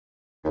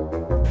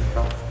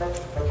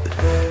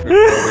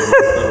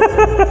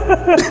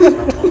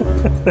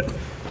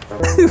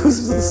It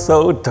was just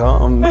so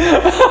dumb.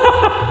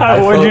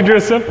 What'd you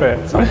dress up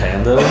as? A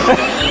panda.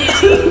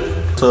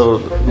 So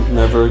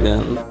never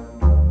again.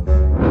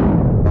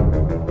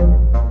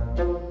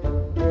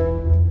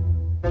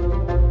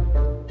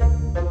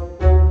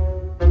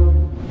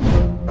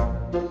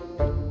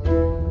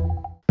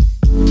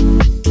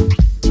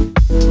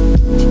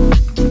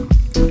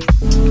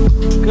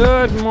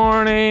 Good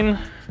morning.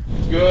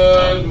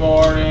 Good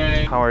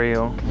morning. How are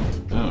you?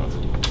 Oh,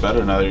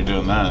 better now that you're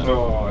doing that.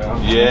 Oh,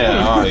 yeah.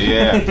 Yeah, oh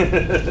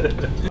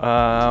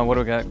yeah. What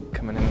do we got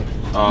coming in?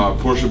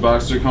 Porsche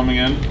Boxster coming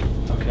in.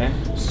 Okay.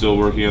 Still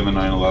working on the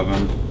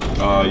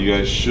 911. You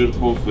guys should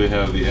hopefully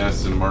have the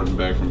Aston Martin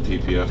back from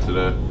PPF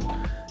today.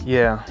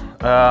 Yeah.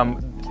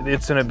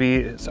 It's gonna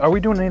be, are we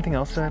doing anything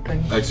else to that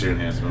thing? Exterior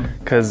enhancement.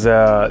 Because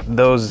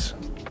those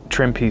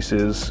trim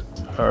pieces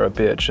are a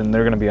bitch and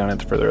they're gonna be on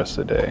it for the rest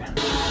of the day.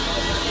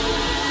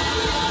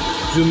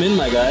 Zoom in,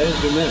 my guy,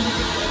 zoom in.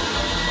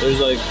 There's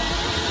like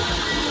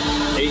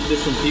 8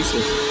 different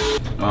pieces.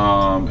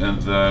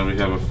 And then we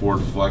have a Ford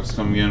Flex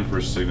coming in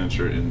for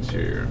signature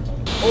interior.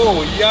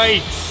 Oh,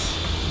 yikes!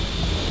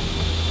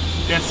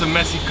 That's a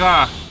messy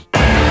car.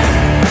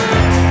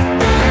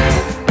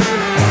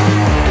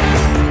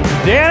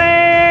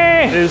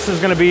 Danny! This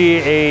is gonna be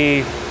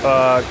a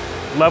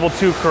level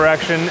 2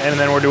 correction, and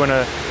then we're doing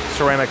a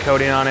ceramic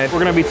coating on it. We're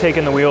gonna be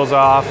taking the wheels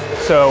off.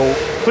 So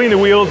clean the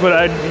wheels,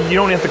 but you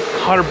don't have to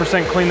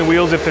 100% clean the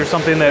wheels if there's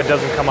something that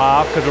doesn't come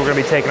off, because we're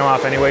gonna be taking them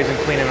off anyways and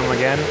cleaning them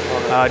again.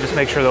 Just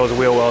make sure those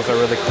wheel wells are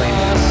really clean.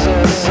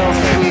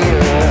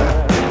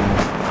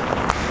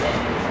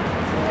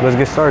 Let's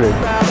get started.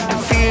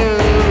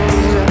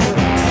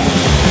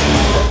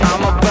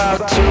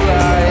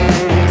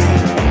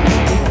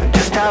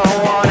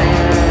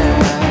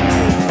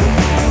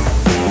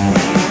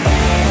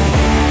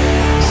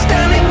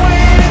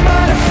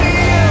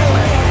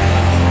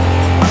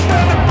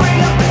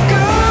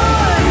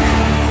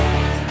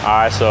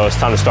 Alright, so it's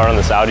time to start on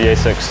this Audi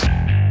A6.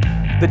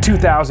 The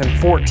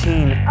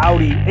 2014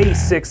 Audi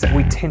A6 that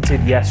we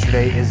tinted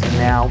yesterday is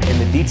now in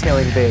the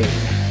detailing bay.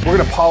 We're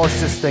gonna polish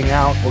this thing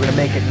out, we're gonna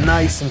make it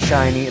nice and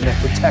shiny, and then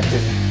protect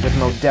it with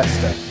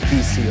Modesta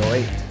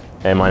BC08.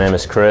 Hey, my name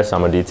is Chris.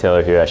 I'm a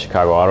detailer here at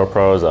Chicago Auto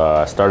Pros.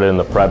 I started in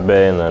the prep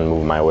bay and then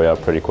moved my way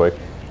up pretty quick.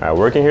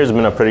 Working here has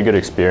been a pretty good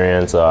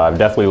experience. I've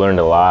definitely learned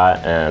a lot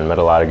and met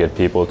a lot of good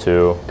people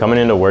too. Coming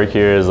into work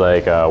here is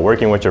like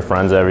working with your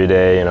friends every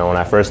day. You know, when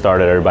I first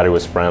started, everybody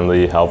was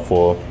friendly,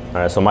 helpful.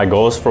 So my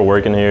goals for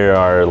working here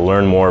are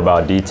learn more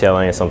about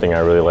detailing. It's something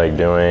I really like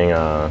doing.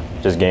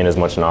 Just gain as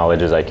much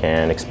knowledge as I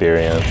can,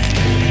 experience.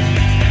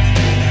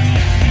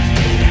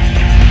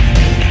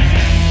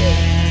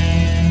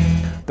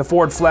 The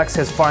Ford Flex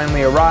has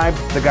finally arrived.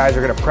 The guys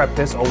are gonna prep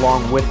this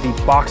along with the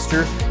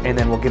Boxster, and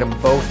then we'll get them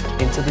both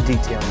into the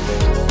detailing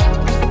bays.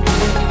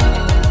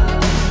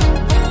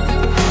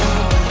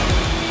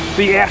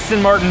 The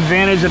Aston Martin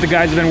Vantage that the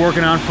guys have been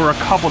working on for a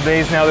couple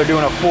days now. They're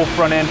doing a full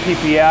front end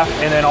PPF,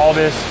 and then all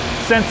this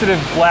sensitive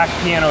black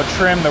piano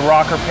trim, the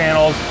rocker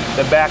panels,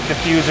 the back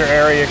diffuser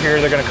area here.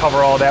 They're gonna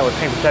cover all that with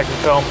paint protecting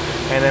film,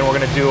 and then we're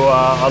gonna do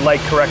a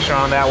light correction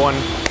on that one.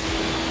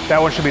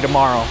 That one should be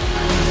tomorrow.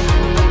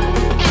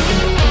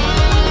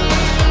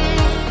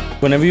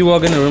 Whenever you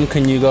walk in the room,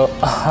 can you go,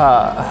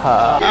 aha,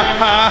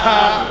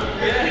 aha.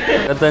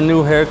 Got that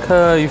new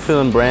haircut, you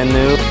feeling brand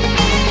new.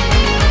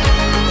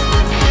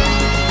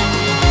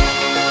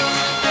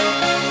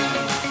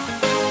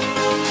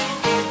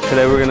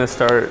 Today we're gonna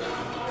start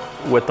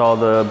with all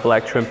the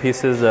black trim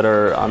pieces that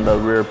are on the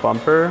rear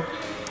bumper.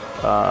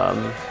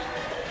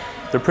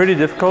 They're pretty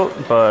difficult,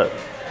 but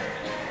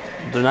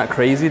they're not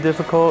crazy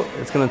difficult.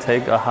 It's gonna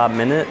take a hot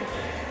minute.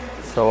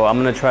 So I'm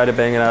gonna try to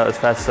bang it out as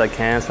fast as I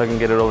can so I can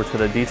get it over to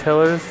the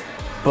detailers,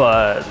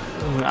 but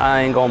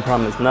I ain't gonna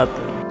promise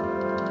nothing.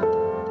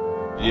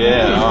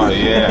 Yeah, oh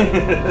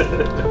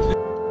yeah.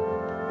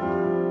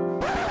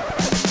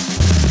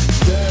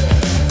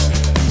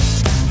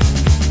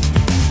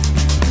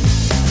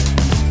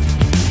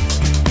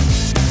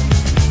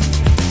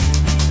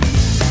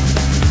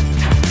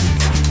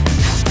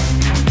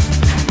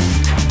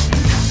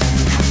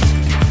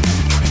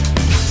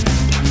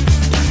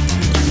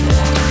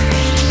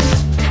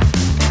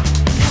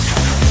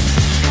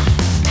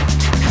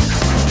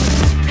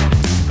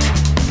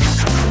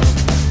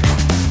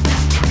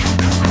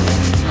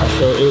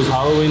 So it was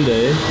Halloween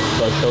day,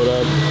 so I showed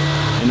up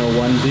in a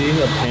onesie,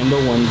 a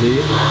panda onesie.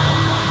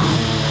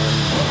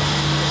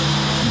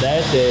 And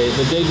that day,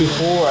 the day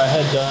before, I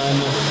had done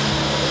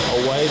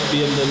a white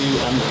BMW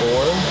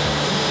M4,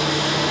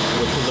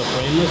 which was a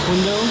frameless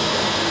window.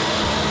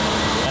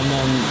 And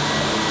then,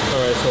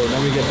 alright, so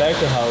then we get back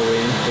to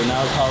Halloween, so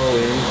now it's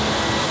Halloween,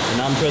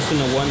 and I'm dressed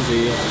in a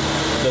onesie.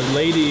 The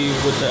lady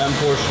with the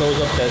M4 shows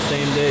up that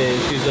same day, and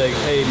she's like,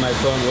 hey, my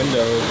front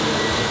window,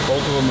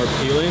 both of them are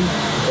peeling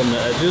from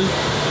the edges.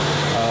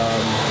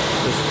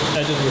 The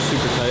edges were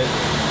super tight,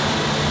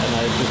 and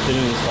I just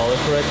didn't install it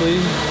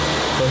correctly.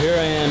 So here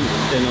I am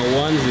in a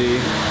onesie,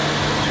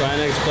 trying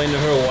to explain to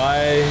her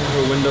why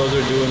her windows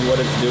are doing what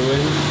it's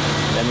doing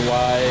and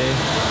why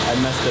I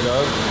messed it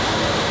up.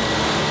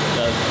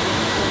 That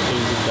it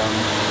was just dumb.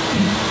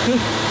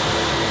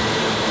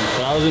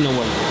 But I was in the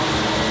window.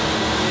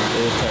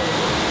 It was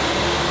terrible.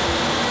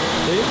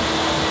 See?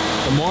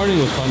 The morning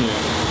was funnier.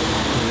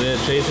 The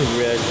Chase's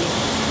reaction.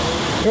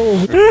 Oh,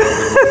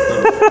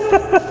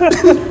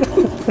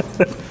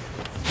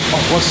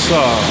 what's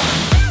up?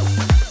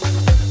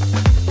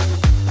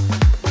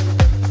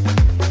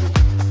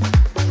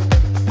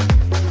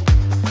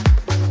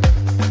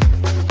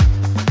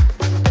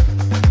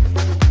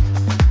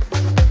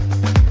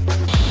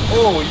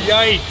 Oh,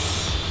 yikes!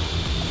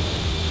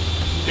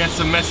 That's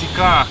a messy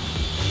car.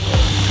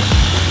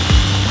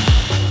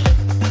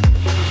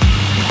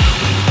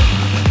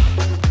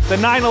 The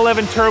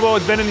 911 Turbo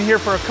has been in here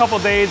for a couple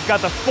days, got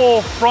the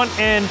full front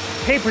end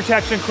paint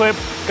protection clip.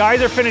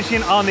 Guys are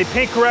finishing on the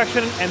paint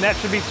correction, and that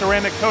should be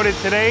ceramic coated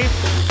today.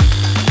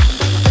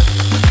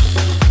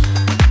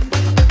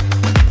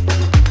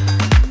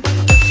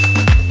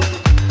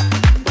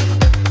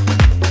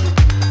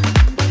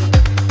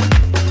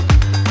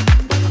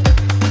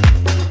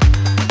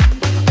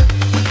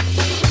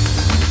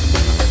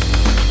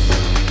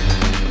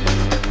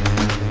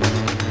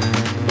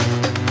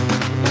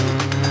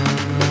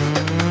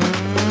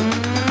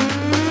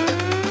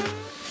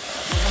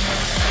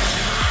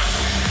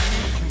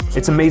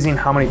 It's amazing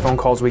how many phone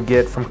calls we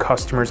get from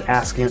customers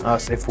asking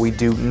us if we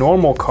do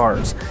normal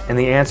cars, and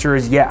the answer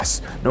is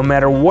yes. No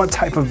matter what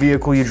type of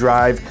vehicle you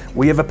drive,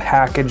 we have a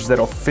package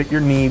that'll fit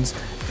your needs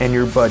and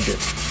your budget.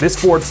 This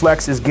Ford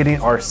Flex is getting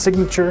our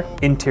signature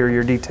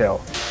interior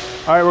detail.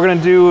 All right, we're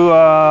gonna do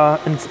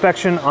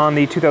inspection on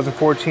the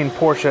 2014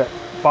 Porsche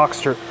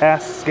Boxster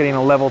S. It's getting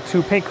a level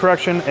 2 paint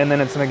correction, and then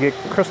it's gonna get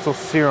Crystal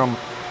Serum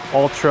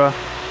Ultra.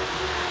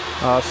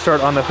 Start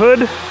on the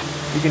hood.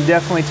 You can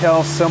definitely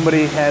tell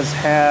somebody has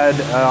had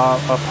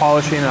a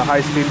polishing, a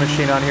high-speed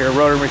machine on here, a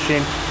rotary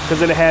machine,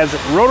 because it has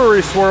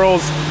rotary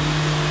swirls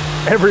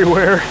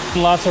everywhere.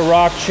 Lots of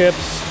rock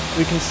chips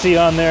we can see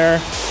on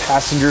there.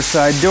 Passenger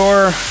side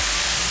door.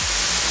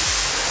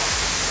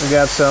 We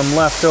got some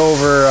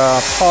leftover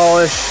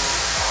polish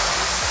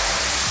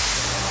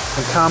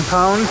and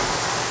compound,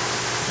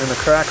 and the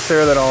cracks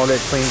there that all get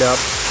cleaned up.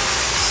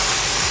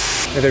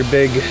 Another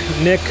big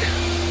nick.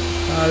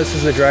 This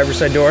is the driver's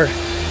side door.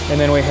 And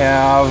then we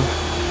have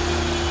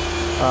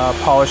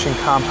polishing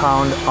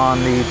compound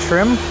on the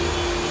trim.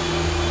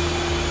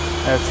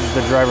 This is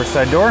the driver's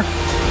side door.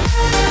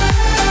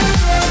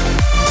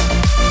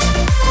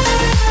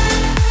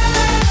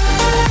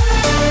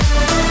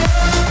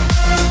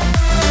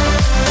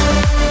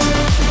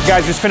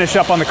 Guys, just finished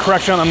up on the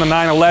correction on the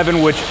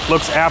 911, which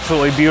looks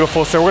absolutely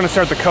beautiful. So we're gonna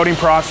start the coating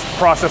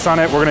process on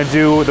it. We're gonna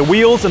do the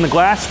wheels and the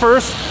glass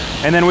first,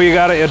 and then we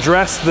gotta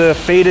address the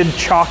faded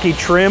chalky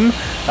trim.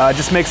 It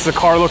just makes the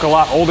car look a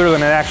lot older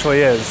than it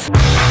actually is.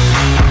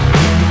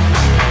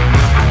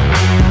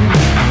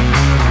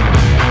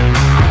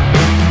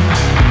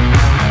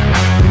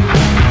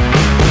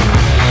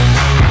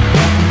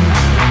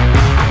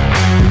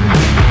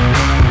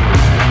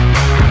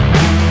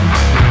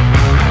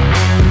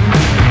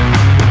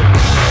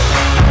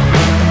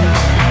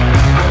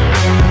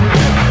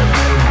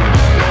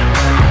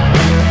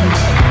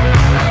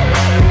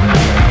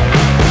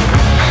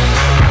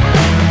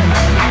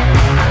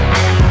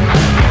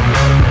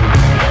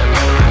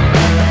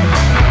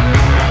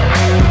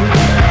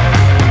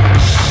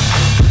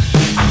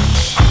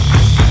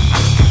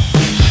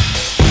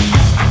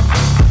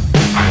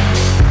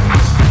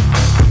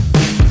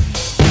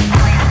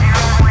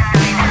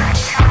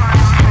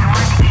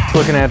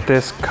 Looking at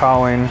this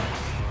cowling,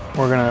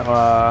 we're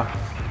gonna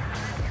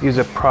use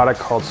a product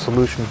called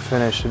Solution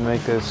Finish and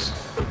make this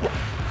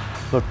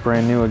look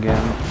brand new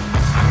again.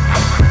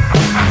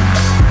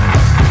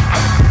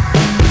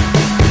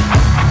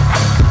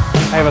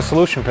 I have a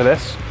solution for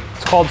this.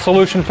 It's called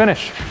Solution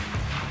Finish.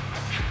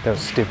 That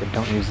was stupid,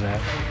 don't use that.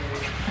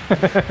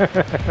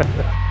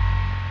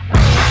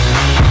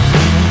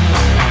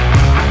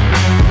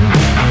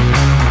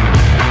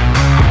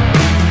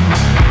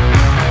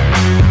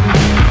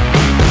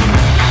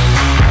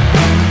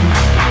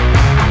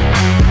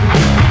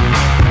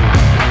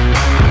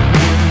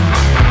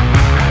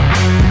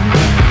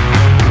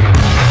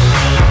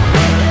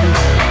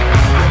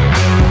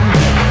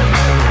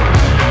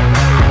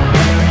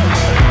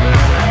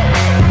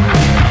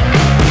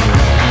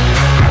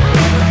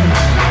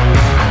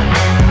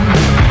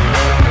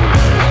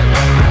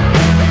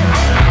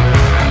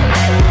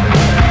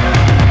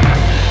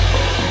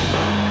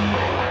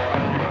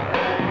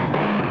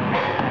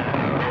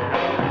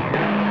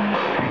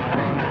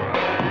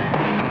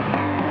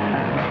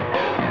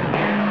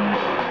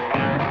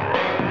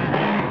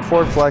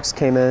 Ford Flex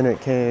came in,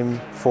 it came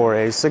for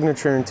a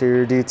signature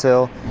interior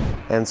detail,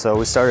 and so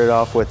we started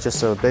off with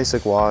just a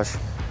basic wash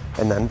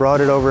and then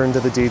brought it over into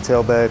the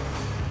detail bay,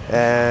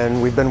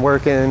 and we've been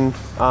working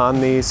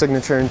on the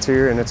signature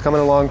interior and it's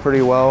coming along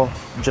pretty well.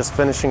 Just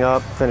finishing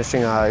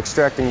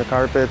extracting the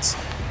carpets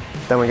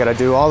Then we gotta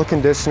do all the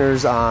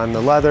conditioners on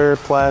the leather,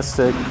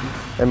 plastic,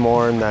 and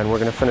more, and then we're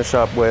gonna finish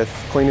up with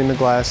cleaning the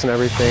glass and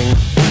everything.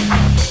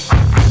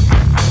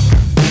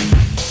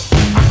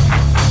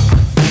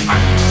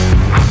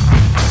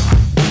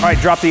 All right,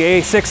 drop the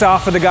A6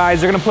 off for the guys.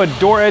 They're gonna put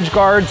door edge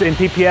guards and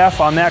PPF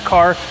on that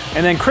car,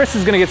 and then Chris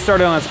is gonna get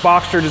started on this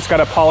Boxster, just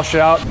gotta polish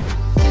it out.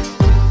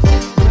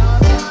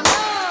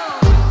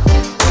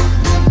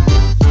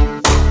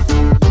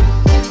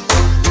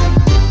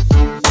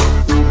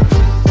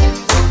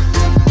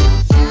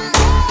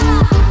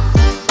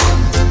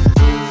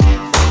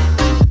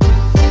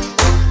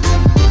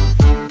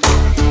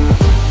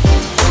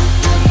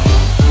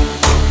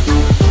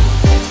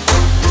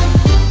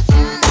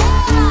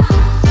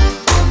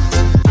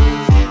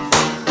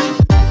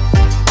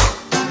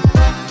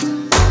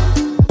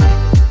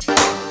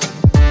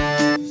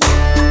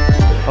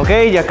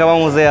 Ok, ya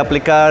acabamos de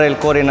aplicar el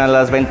coating a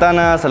las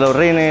ventanas, a los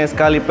rines,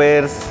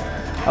 calipers.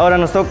 Ahora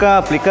nos toca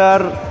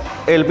aplicar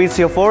el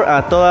S4E4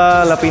 a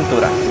toda la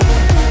pintura.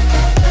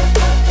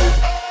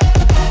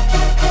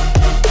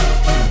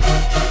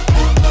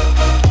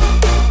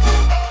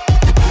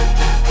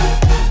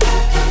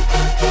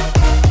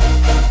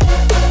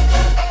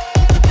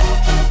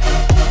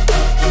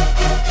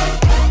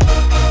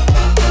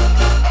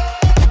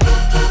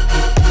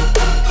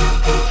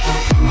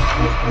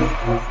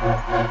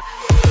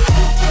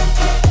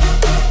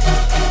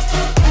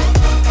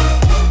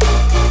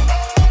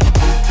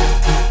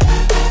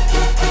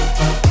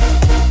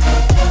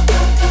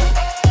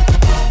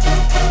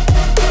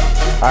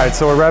 All right,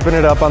 so we're wrapping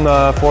it up on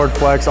the Ford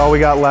Flex. All we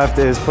got left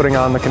is putting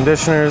on the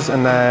conditioners,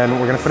 and then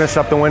we're gonna finish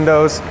up the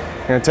windows.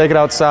 We're gonna take it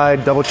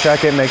outside, double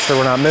check it, make sure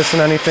we're not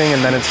missing anything,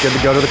 and then it's good to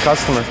go to the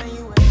customer.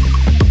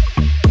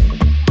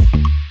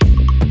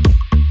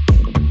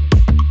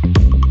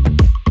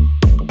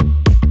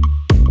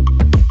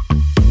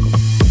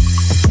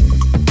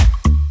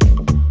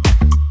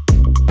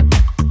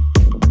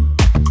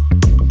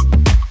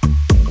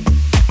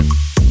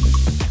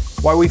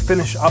 While we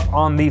finish up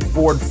on the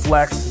Ford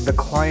Flex, the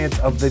client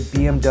of the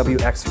BMW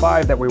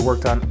X5 that we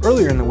worked on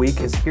earlier in the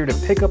week is here to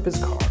pick up his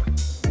car.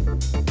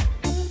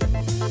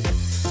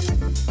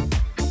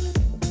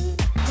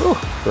 Oh,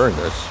 very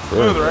nice.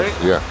 Smooth, right?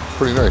 Yeah,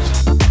 pretty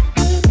nice.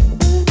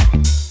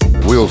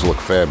 Wheels look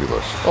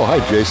fabulous. Oh, hi,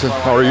 Jason.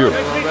 How are you?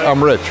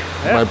 I'm Rich.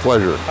 Yeah. My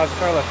pleasure. How's the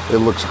car look? It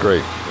looks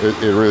great.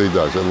 It really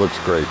does. It looks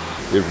great.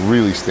 It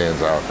really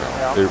stands out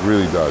now. Yeah. It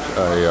really does.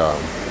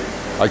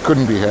 I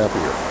couldn't be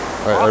happier.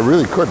 I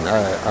really couldn't.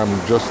 I'm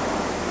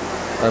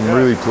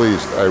really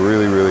pleased. I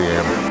really, really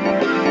am.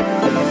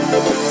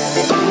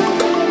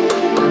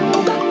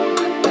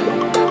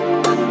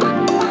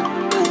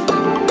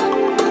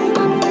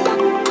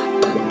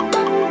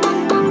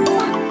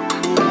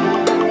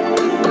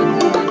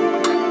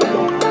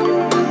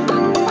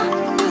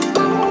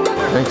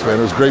 Thanks, man.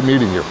 It was great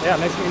meeting you. Yeah,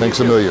 nice meeting you. Thanks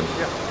a million.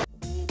 Yeah.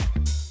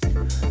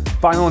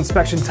 Final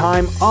inspection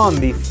time on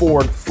the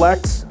Ford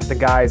Flex. The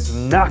guys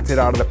knocked it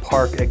out of the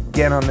park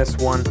again on this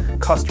one.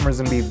 Customers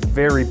gonna be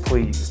very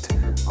pleased.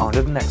 On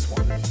to the next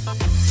one.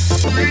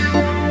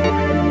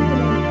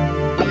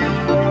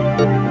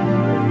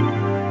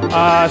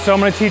 So I'm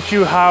gonna teach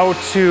you how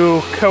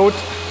to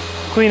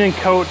clean and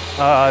coat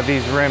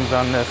these rims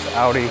on this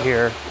Audi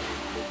here.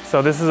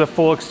 So this is a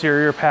full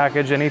exterior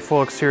package. Any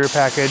full exterior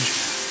package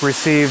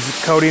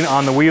receives coating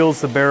on the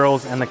wheels, the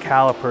barrels, and the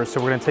calipers.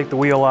 So we're gonna take the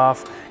wheel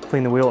off,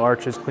 clean the wheel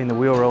arches, clean the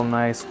wheel real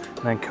nice,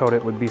 and then coat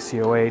it with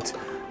BCO8,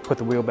 put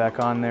the wheel back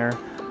on there.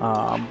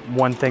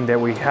 One thing that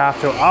we have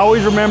to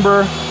always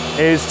remember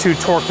is to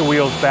torque the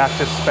wheels back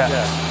to specs.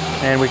 Yeah.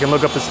 And we can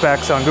look up the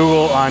specs on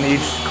Google on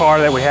each car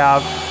that we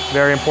have.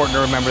 Very important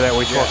to remember that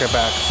we torque it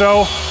back.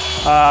 So,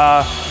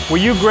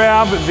 will you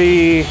grab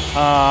the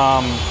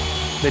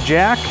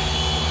jack,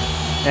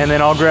 and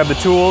then I'll grab the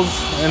tools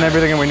and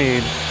everything that we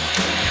need.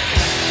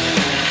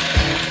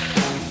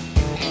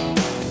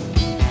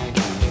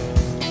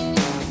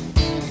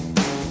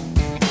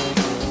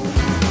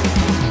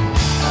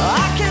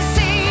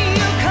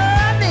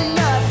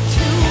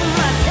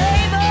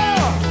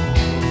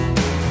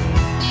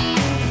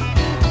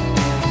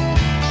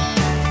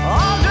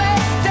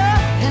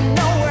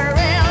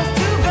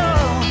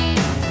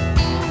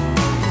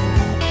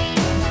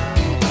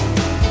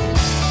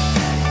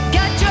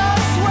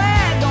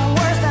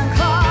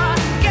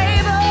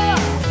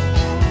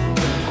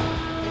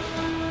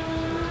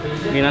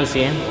 Bien al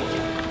 100.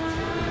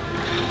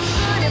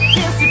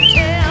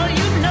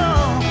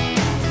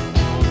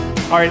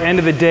 All right, end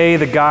of the day,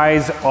 the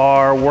guys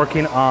are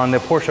working on the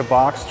Porsche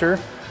Boxster.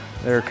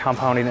 They're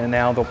compounding it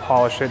now. They'll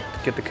polish it,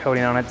 get the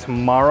coating on it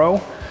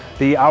tomorrow.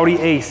 The Audi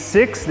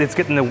A6, it's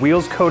getting the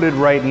wheels coated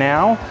right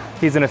now.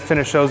 He's gonna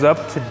finish those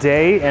up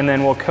today, and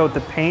then we'll coat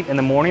the paint in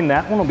the morning.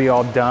 That one will be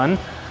all done.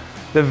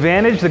 The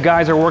Vantage, the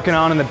guys are working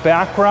on in the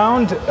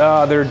background.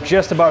 They're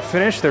just about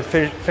finished. They're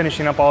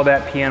finishing up all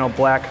that piano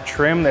black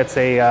trim. That's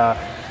a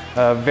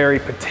very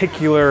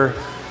particular,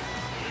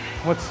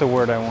 what's the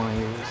word I want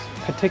to use?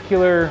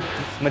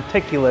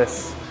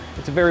 Meticulous.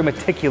 It's a very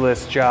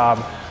meticulous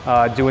job.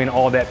 doing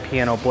all that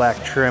piano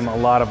black trim, a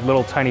lot of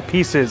little tiny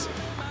pieces.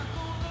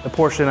 The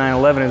Porsche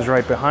 911 is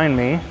right behind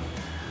me.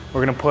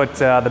 We're gonna put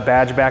the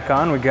badge back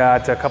on. We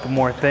got a couple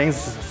more things,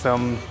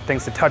 some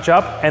things to touch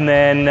up, and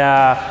then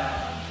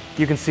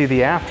you can see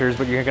the afters,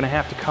 but you're gonna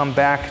have to come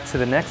back to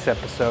the next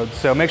episode.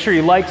 So make sure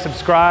you like,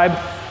 subscribe,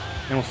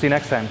 and we'll see you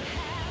next time.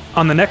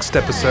 On the next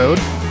episode.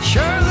 Let's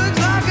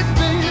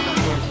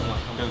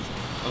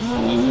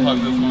hug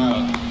this one out.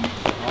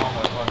 Oh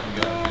my fucking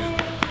god,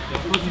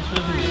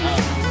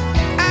 dude.